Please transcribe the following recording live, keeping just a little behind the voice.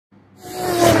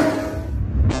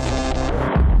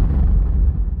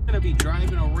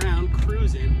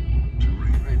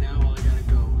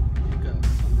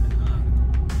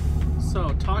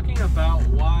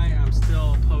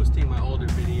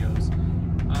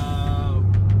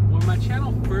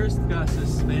just got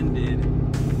suspended,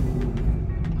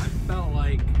 I felt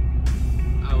like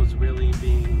I was really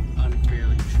being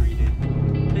unfairly treated.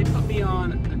 They put me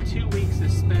on a 2-week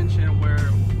suspension where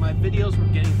my videos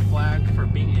were getting flagged for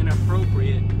being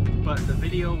inappropriate, but the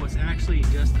video was actually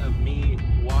just of me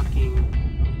walking,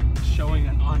 showing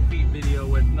an on-feet video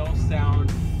with no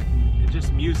sound, and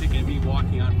just music and me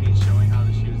walking on feet showing how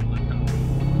the shoes looked on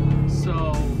me.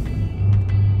 So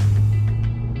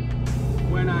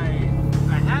when I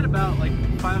had about like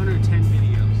 510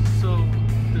 videos. So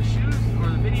the shoes or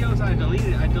the videos I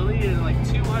deleted like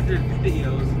 200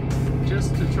 videos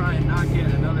just to try and not get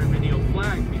another video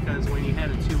flagged, because when you had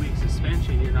a 2-week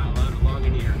suspension, you're not allowed to log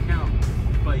into your account,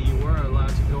 but you were allowed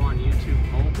to go on YouTube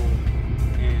mobile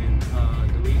and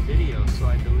delete videos. So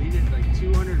I deleted like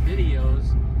 200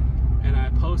 videos and I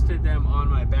posted them on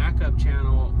my backup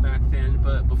channel back then,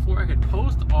 but before I could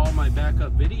post all my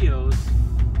backup videos,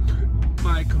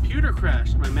 my computer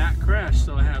crashed, my Mac crashed,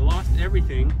 so I had lost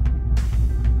everything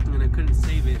and I couldn't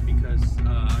save it because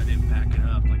I didn't back it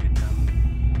up like a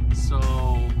dummy. So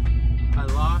I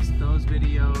lost those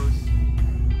videos,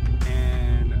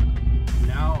 and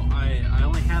now I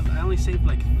only saved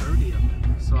like 30 of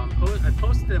them. So I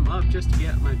posted them up just to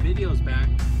get my videos back,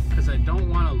 because I don't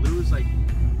want to lose, like,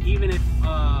 even if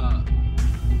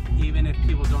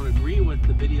people don't agree with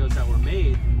the videos that were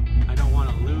made, I don't want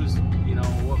to lose, you know,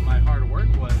 what my hard work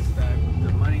was, that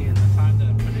the money and the time that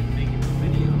I put in making those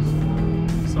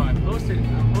videos. So I'm posting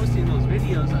those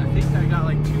videos. I think I got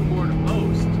like 2 more to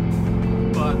post,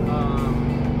 but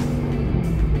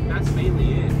that's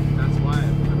mainly it. That's why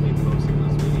I've been posting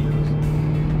those videos.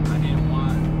 I didn't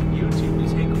want YouTube to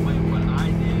take away what I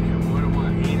did, and I don't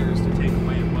want haters to take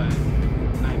away what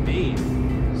I made.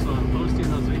 So I'm posting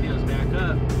those videos back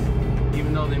up,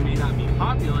 even though they may not be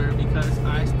popular, because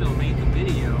I still made the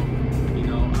video. You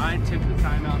know, I took the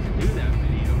time out to do that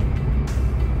video.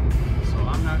 So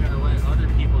I'm not going to let other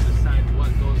people decide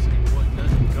what goes and what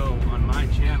doesn't go on my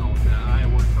channel that I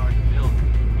worked hard to build,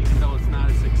 even though it's not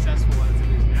as successful as it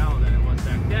is now than it was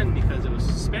back then, because it was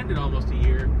suspended almost a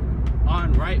year,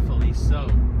 unrightfully so,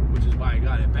 which is why I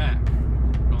got it back.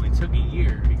 It only took a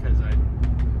year because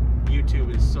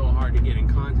YouTube is so hard to get in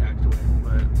contact with,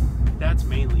 but that's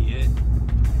mainly it.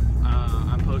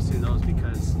 I'm posting those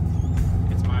because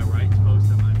it's my right to post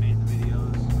them. I made the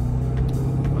videos.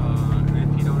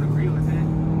 And if you don't agree with it,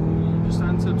 just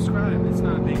unsubscribe. It's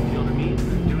not a big deal to me.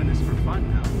 I'm doing this for fun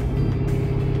now.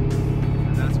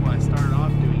 And that's why I started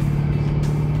off doing this.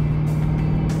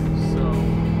 So,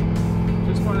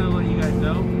 just wanted to let you guys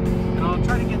know. And I'll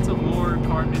try to get some more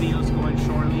car videos going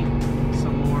shortly.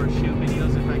 Some more shoe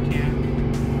videos if I can.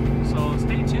 So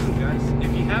stay tuned, guys.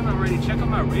 If you haven't already, check out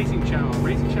my racing channel.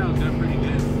 Racing channel is doing pretty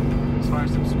good as far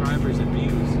as subscribers and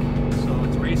views. So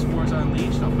it's Race Wars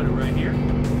Unleashed. I'll put it right here.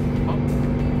 Oh.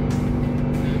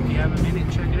 And if you have a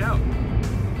minute, check it out.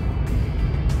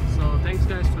 So thanks,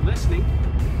 guys, for listening.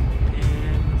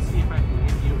 And let's see if I can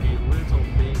give you a little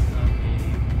bit of